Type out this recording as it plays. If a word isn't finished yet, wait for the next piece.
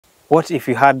What if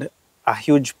you had a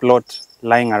huge plot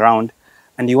lying around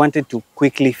and you wanted to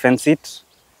quickly fence it?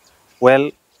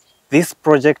 Well, this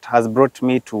project has brought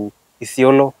me to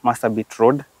Isiolo Masterbit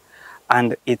Road,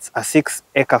 and it's a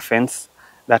 6-acre fence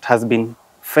that has been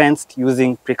fenced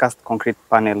using precast concrete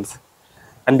panels.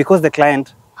 And because the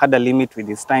client had a limit with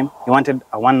his time, he wanted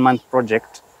a 1-month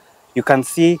project. You can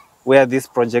see where this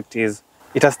project is.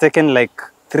 It has taken like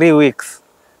 3 weeks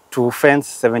to fence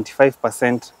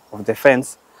 75% of the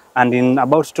fence, and in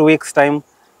about 2 weeks' time,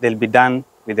 they'll be done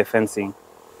with the fencing.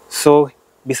 So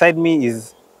beside me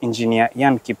is engineer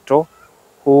Kiptoo,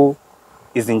 who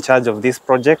is in charge of this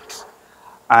project,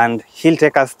 and he'll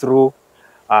take us through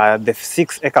the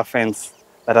 6-acre fence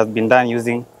that has been done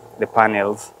using the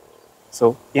panels.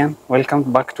 So Ian,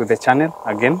 welcome back to the channel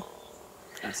again.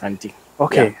 Asante.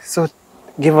 Okay, yeah. So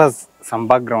give us some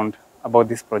background about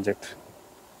this project.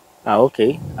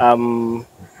 Okay.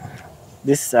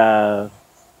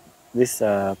 This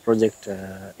project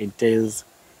entails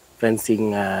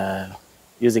fencing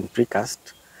using precast.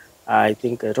 I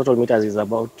think total meters is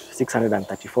about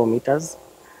 634 meters,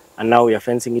 and now we are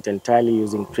fencing it entirely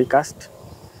using precast.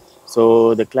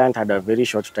 So the client had a very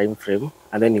short time frame,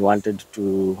 and then he wanted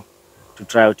to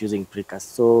try out using precast.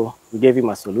 So we gave him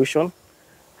a solution.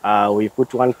 We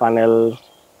put one panel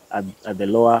at the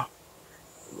lower,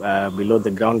 below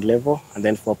the ground level, and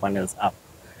then 4 panels up.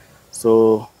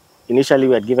 So initially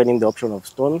we had given him the option of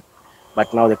stone,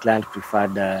 but now the client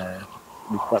preferred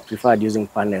using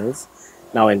panels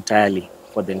now entirely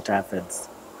for the entire fence.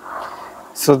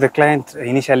 So the client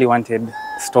initially wanted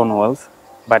stone walls,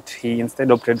 but he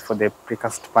instead opted for the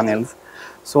precast panels.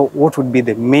 So what would be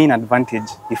the main advantage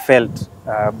he felt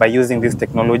by using this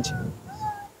technology?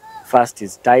 First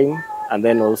is time, and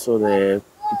then also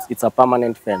it's a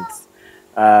permanent fence.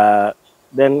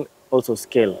 Then also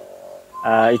scale.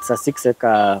 It's a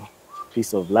 6-acre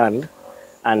piece of land,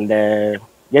 and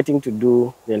getting to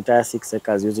do the entire 6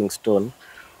 acres using stone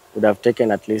would have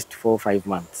taken at least 4 or 5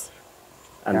 months.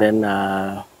 And then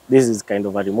this is kind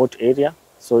of a remote area,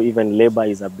 so even labor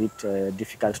is a bit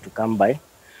difficult to come by.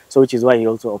 So which is why he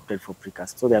also opted for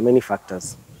precast. So there are many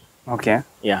factors. Okay.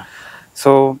 Yeah.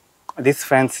 So this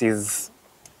fence is,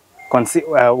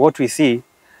 what we see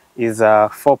is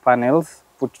 4 panels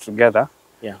put together.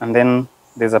 Yeah. And then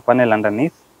there's a panel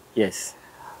underneath. Yes.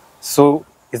 So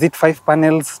is it 5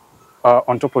 panels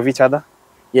on top of each other?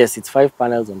 Yes, it's 5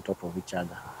 panels on top of each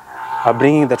other.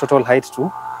 Bringing the total height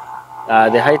to?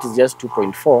 The height is just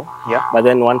 2.4. Yeah. But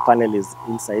then one panel is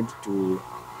inside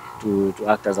to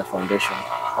act as a foundation.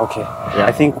 Okay. Yeah.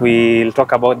 I think we'll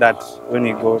talk about that when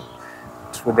we go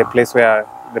to the place where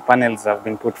the panels have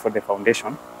been put for the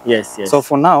foundation. Yes, yes. So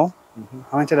for now,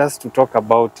 I wanted us to talk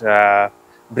about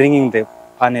bringing the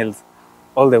panels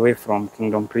all the way from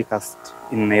Kingdom Precast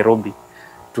in Nairobi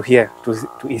to here, to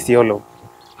Isiolo.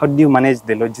 How do you manage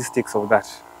the logistics of that?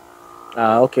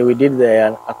 Okay, we did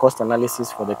a cost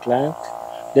analysis for the client.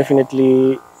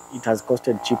 Definitely, it has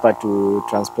costed cheaper to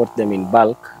transport them in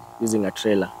bulk using a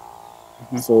trailer.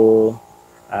 So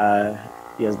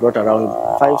he has brought around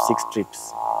 5-6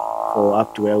 trips for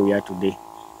up to where we are today.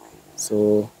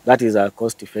 So that is a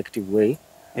cost-effective way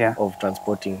of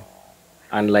transporting.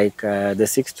 And like the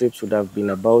 6 trips would have been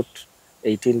about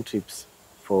 18 trips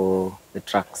for the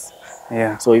trucks.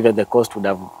 Yeah. So even the cost would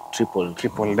have tripled.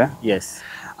 Tripled, eh? Yes.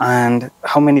 And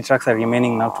how many trucks are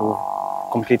remaining now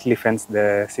to completely fence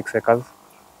the 6 acres?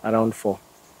 Around 4.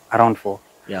 Around 4.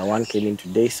 Yeah, 1 came in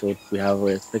today, so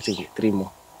we're expecting 3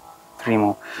 more. 3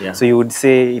 more. Yeah. So you would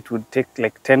say it would take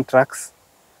like 10 trucks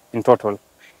in total?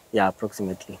 Yeah,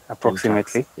 approximately.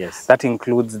 Approximately? Yes. That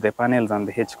includes the panels and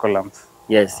the H columns?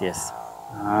 Yes, yes.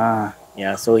 Ah.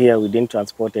 Yeah, so here we didn't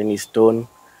transport any stone,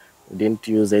 we didn't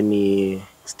use any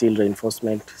steel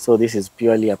reinforcement. So this is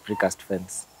purely a precast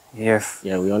fence. Yes.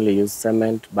 Yeah, we only use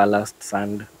cement, ballast,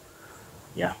 sand.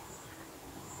 Yeah.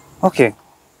 Okay.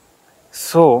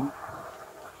 So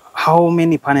how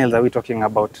many panels are we talking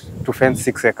about to fence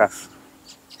 6 acres?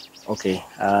 Okay.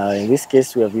 In this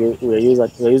case, we're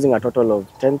using a total of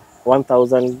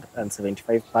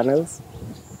 1,075 panels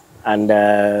and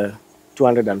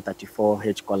 234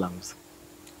 H columns.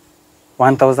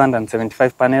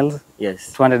 1,075 panels?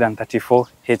 Yes. 234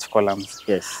 H columns?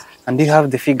 Yes. And do you have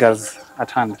the figures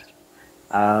at hand?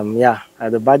 Yeah.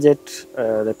 The budget,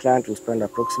 the client will spend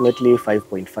approximately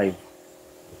 5.5.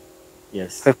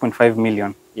 Yes. 5.5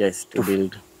 million? Yes, to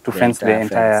build. To fence the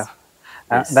entire.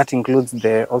 Yes. That includes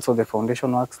also the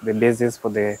foundation works, the bases for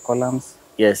the columns?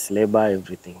 Yes, labor,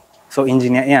 everything. So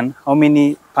Engineer Ian, how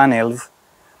many panels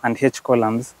and H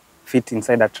columns fit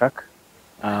inside a truck?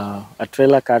 A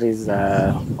trailer carries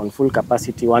on full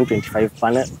capacity 125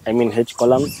 H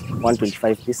columns,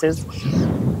 125 pieces,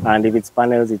 and if it's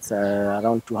panels, it's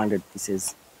around 200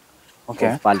 pieces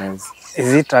Okay. of panels.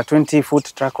 Is it a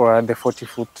 20-foot truck or the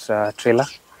 40-foot trailer?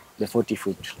 The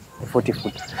 40-foot. The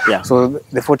 40-foot. Yeah. So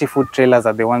the 40-foot trailers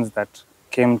are the ones that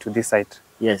came to this site?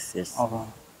 Yes, yes.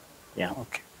 Oh. Yeah.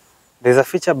 Okay. There's a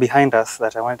feature behind us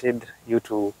that I wanted you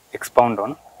to expound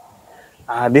on.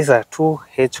 These are two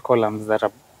H columns that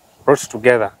are brought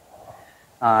together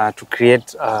to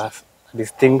create a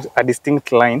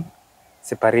distinct line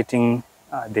separating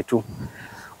the two.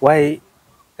 Why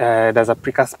does a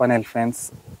precast panel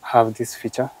fence have this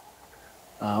feature?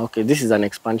 Okay, this is an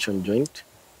expansion joint,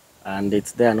 and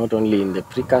it's there not only in the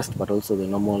precast but also the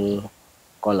normal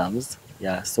columns.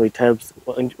 Yeah, so it helps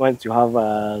once you have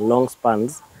long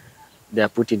spans, they are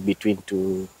put in between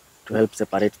to help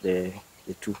separate the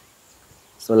two.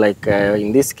 So like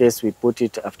in this case, we put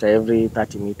it after every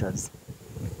 30 meters.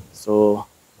 So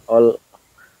all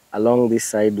along this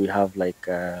side, we have like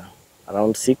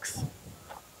around 6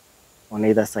 on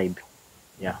either side.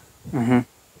 Yeah. Mm-hmm.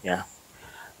 Yeah.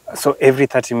 So every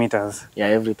 30 meters? Yeah,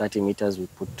 every 30 meters we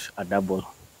put a double.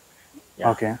 Yeah.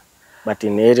 Okay. But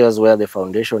in areas where the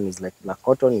foundation is like black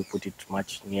cotton, you put it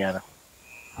much nearer.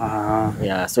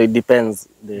 Yeah, so it depends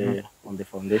on the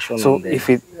foundation. So and the if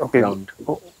it ground.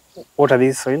 What are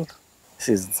these soils?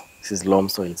 This is loam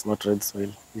soil. It's not red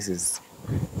soil. This is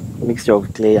a mixture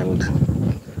of clay and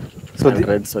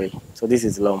red soil. So this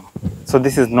is loam. So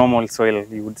this is normal soil,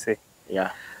 you would say.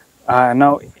 Yeah.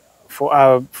 Now,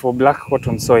 for black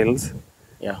cotton soils,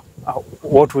 yeah,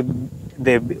 what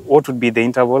would be the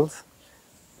intervals?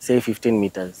 Say 15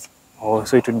 meters. Oh,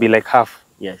 so it would be like half.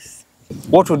 Yes.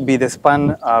 What would be the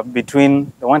span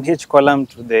between the one H column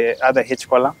to the other H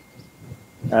column?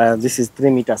 This is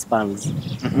 3-meter spans.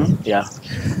 Mm-hmm. Yeah.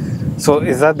 So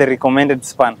is that the recommended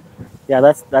span? Yeah,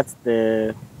 that's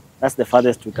the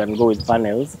farthest we can go with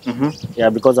panels. Mm-hmm. Yeah,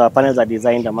 because our panels are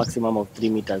designed a maximum of 3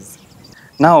 meters.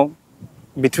 Now,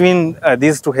 between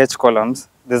these two H columns,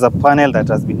 there's a panel that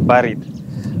has been buried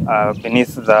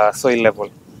beneath the soil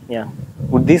level. Yeah.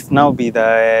 Would this now be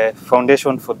the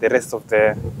foundation for the rest of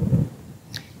the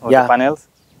panels?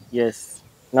 Yes.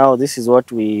 Now this is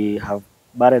what we have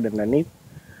buried underneath.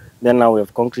 Then now we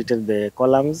have concreted the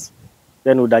columns.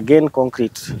 Then we would again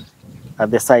concrete at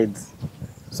the sides.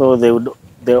 So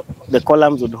the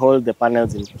columns would hold the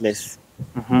panels in place.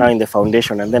 Mm-hmm. Now in the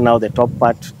foundation, and then now the top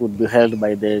part would be held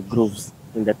by the grooves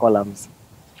in the columns.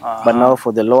 But now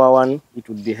for the lower one, it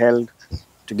would be held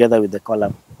together with the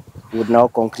column. We would now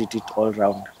concrete it all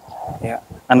round. Yeah.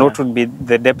 And what would be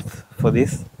the depth for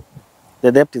this?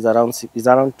 The depth is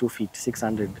around 2 feet,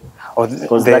 600. Oh,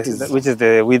 which is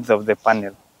the width of the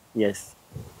panel. Yes.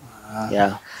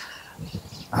 Yeah.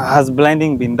 Has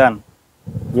blinding been done?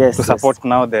 Yes. To support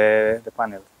now the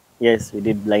panel? Yes, we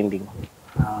did blinding.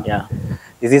 Yeah.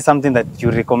 Is this something that you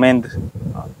recommend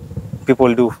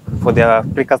people do for their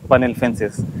precast panel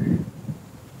fences?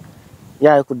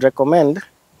 Yeah, I could recommend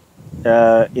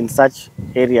in such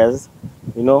areas.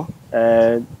 You know,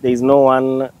 there is no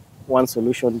one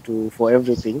solution for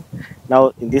everything.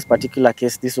 Now, in this particular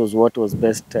case, this was what was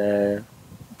best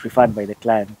preferred by the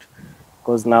client,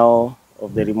 because now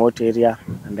of the remote area,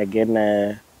 and again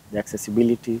the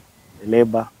accessibility, the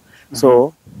labor. Mm-hmm.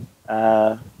 So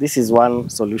this is one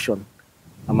solution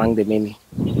among the many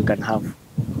you can have.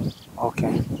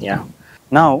 Okay. Yeah.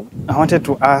 Now, I wanted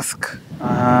to ask,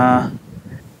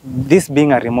 this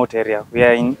being a remote area, we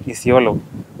are in Isiolo.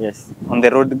 Yes. On the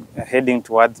road heading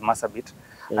towards Marsabit,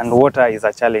 yes. And water is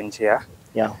a challenge here.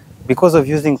 Yeah. Because of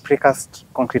using precast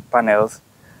concrete panels,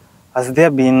 has there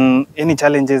been any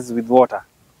challenges with water?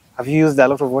 Have you used a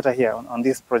lot of water here on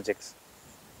these projects?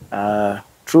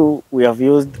 True, we have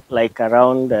used like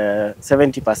around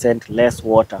 70% less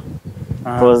water,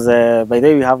 because by the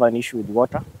way we have an issue with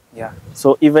water. Yeah.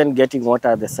 So even getting water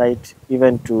at the site,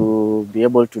 even to be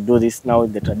able to do this now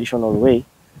in the traditional way,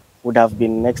 would have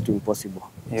been next to impossible.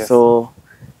 Yes. So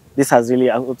this has really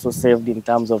also saved in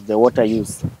terms of the water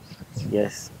use.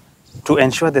 Yes. To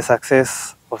ensure the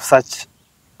success of such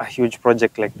a huge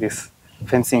project like this,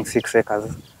 fencing 6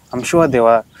 acres, I'm sure there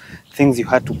were things you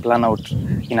had to plan out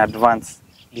in advance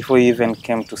before you even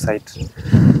came to site.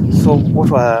 So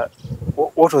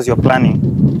what was your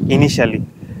planning initially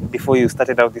before you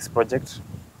started out this project?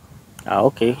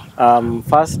 Okay.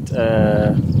 First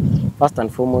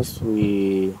and foremost,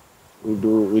 we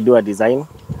do a design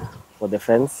for the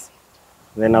fence.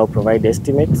 Then I'll provide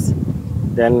estimates.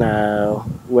 Then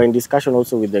we're in discussion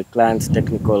also with the client's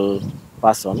technical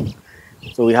person.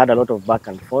 So we had a lot of back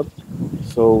and forth.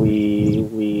 So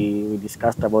we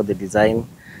discussed about the design.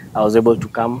 I was able to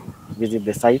come visit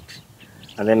the site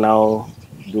and then now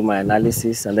do my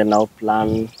analysis and then now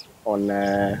plan on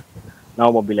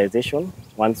now mobilization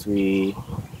once we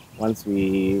got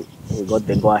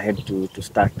the go ahead to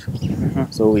start.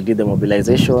 So we did the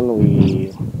mobilization.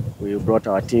 We brought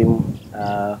our team.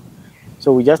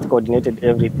 So we just coordinated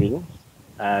everything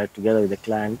together with the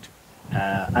client.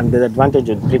 And the advantage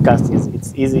of precast is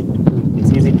it's easy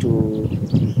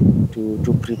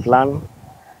to pre-plan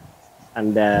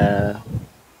and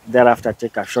thereafter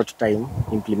take a short time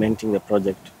implementing the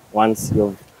project once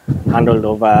you've handled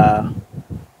over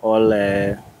all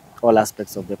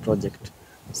aspects of the project.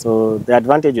 So the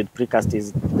advantage with precast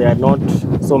is there are not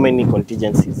so many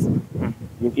contingencies.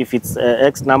 If it's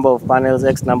X number of panels,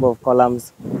 X number of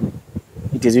columns,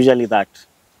 it is usually that.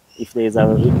 If there is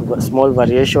a small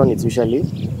variation, it's usually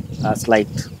slight.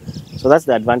 So that's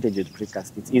the advantage with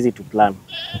precast. It's easy to plan.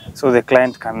 So the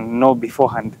client can know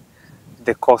beforehand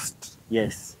the cost.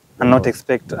 Yes. And not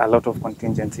expect a lot of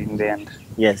contingency in the end.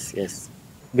 Yes, yes.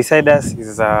 Beside us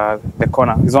is the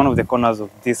corner. Is one of the corners of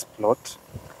this plot,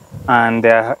 and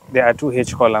there are 2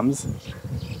 H columns.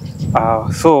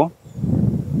 So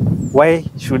why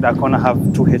should a corner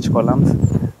have 2 H columns?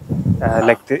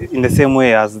 In the same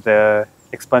way as the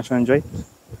expansion joint?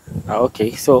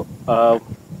 Okay, so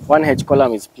one H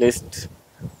column is placed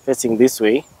facing this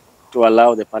way to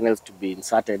allow the panels to be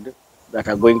inserted that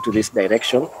are going to this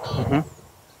direction.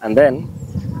 And then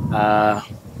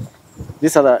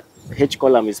this other H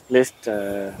column is placed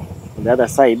on the other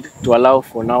side to allow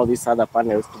for now these other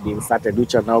panels to be inserted,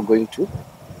 which are now going to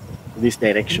this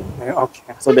direction. Okay.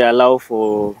 So they allow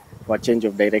for a change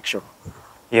of direction.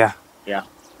 Yeah. Yeah.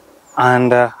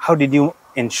 And how did you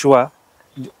ensure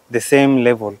the same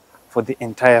level for the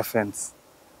entire fence?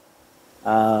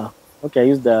 Okay, I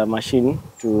used the machine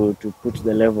to put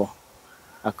the level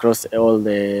across all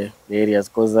the areas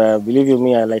because believe you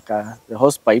me, the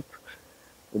hose pipe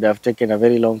would have taken a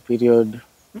very long period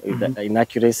with the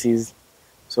inaccuracies.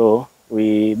 So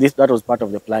that was part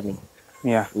of the planning.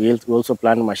 Yeah. We also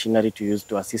planned machinery to use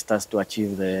to assist us to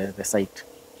achieve the site.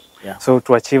 Yeah. So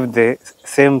to achieve the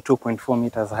same 2.4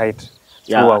 meters height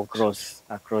throughout.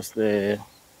 Across the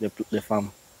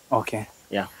farm. Okay.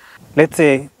 Yeah. Let's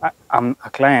say I'm a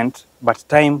client, but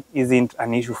time isn't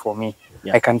an issue for me.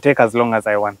 Yeah. I can take as long as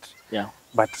I want. Yeah.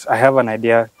 But I have an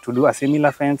idea to do a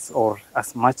similar fence or a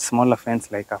much smaller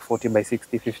fence like a 40 by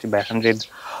 60, 50 by 100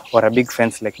 or a big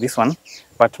fence like this one.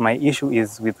 But my issue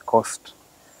is with cost.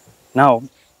 Now,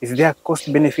 is there a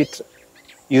cost benefit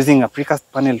using a precast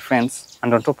panel fence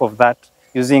and on top of that,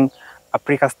 using a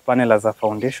precast panel as a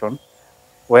foundation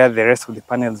where the rest of the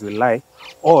panels will lie?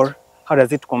 Or how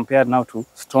does it compare now to a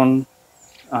stone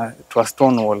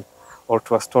wall or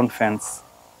to a stone fence?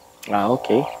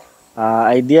 Okay.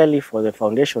 Ideally, for the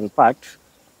foundation part,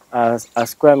 a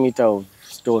square meter of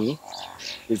stone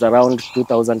is around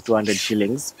 2,200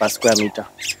 shillings per square meter.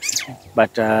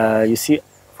 But you see,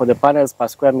 for the panels per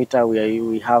square meter,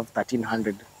 we have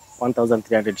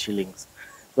 1,300 shillings.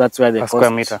 So that's where the cost,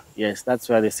 square meter. Yes, that's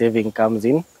where the saving comes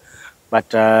in.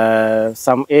 But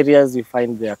some areas you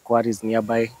find there are quarries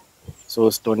nearby, so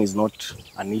stone is not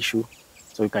an issue.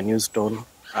 So you can use stone.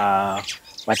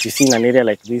 But you see in an area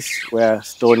like this where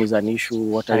stone is an issue,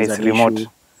 water is an remote issue.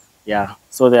 Yeah.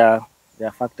 So there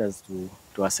are factors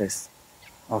to assess.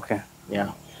 Okay.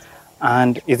 Yeah.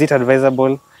 And is it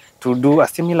advisable to do a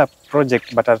similar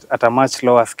project but at a much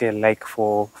lower scale, like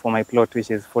for my plot,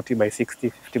 which is 40 by 60,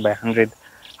 50 by 100?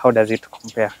 How does it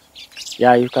compare?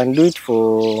 Yeah, you can do it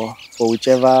for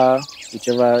whichever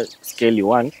scale you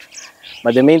want.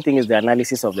 But the main thing is the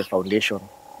analysis of the foundation.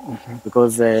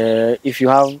 Because if you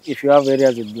have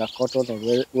areas with black cotton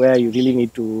or where you really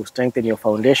need to strengthen your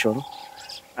foundation,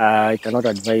 I cannot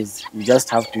advise. You just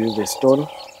have to use the stone.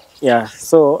 Yeah,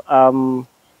 so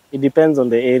it depends on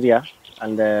the area,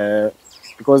 and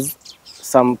because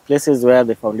some places where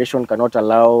the foundation cannot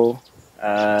allow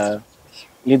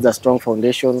needs a strong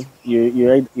foundation,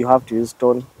 you have to use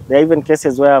stone. There are even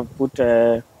cases where I've put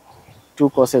 2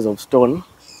 courses of stone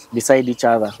beside each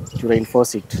other to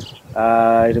reinforce it.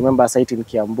 I remember a site in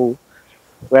Kiambu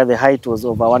where the height was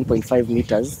over 1.5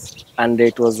 meters, and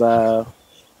it was an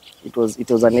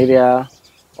area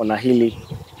on a hilly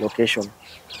location.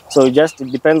 So it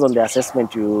depends on the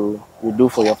assessment you do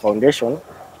for your foundation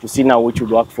to see now which would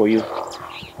work for you.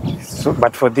 So,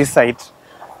 but for this site,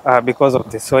 because of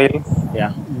the soil,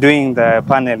 yeah, doing the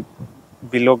panel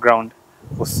below ground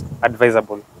was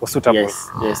advisable, was suitable.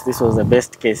 Yes, this was the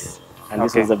best case, and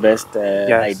this was the best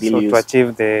ideal use. To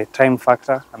achieve the time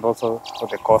factor and also for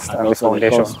the cost and the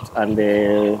foundation.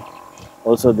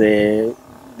 Also the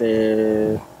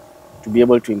to be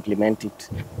able to implement it.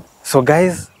 So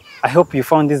guys, I hope you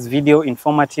found this video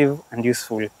informative and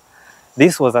useful.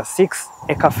 This was a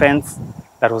 6-acre fence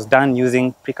that was done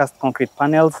using precast concrete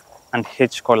panels and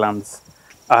H columns.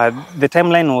 The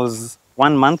timeline was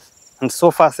 1 month, and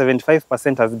so far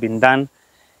 75% has been done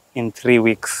in 3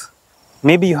 weeks.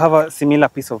 Maybe you have a similar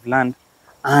piece of land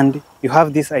and you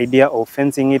have this idea of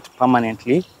fencing it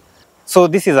permanently. So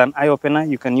this is an eye-opener.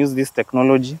 You can use this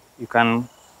technology. You can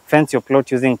fence your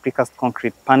plot using precast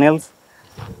concrete panels.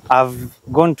 I've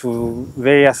gone to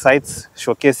various sites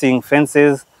showcasing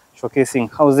fences, showcasing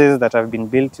houses that have been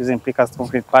built using precast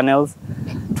concrete panels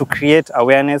to create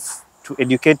awareness, to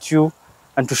educate you,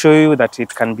 and to show you that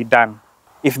it can be done.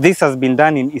 If this has been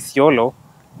done in Isiolo,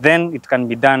 then it can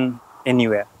be done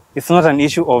anywhere. It's not an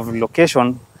issue of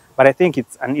location, but I think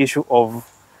it's an issue of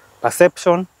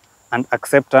perception and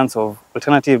acceptance of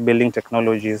alternative building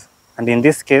technologies, and in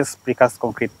this case, precast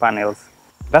concrete panels.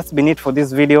 That's been it for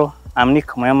this video. I'm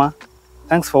Muema.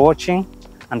 Thanks for watching,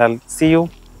 and I'll see you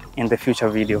in the future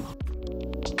video.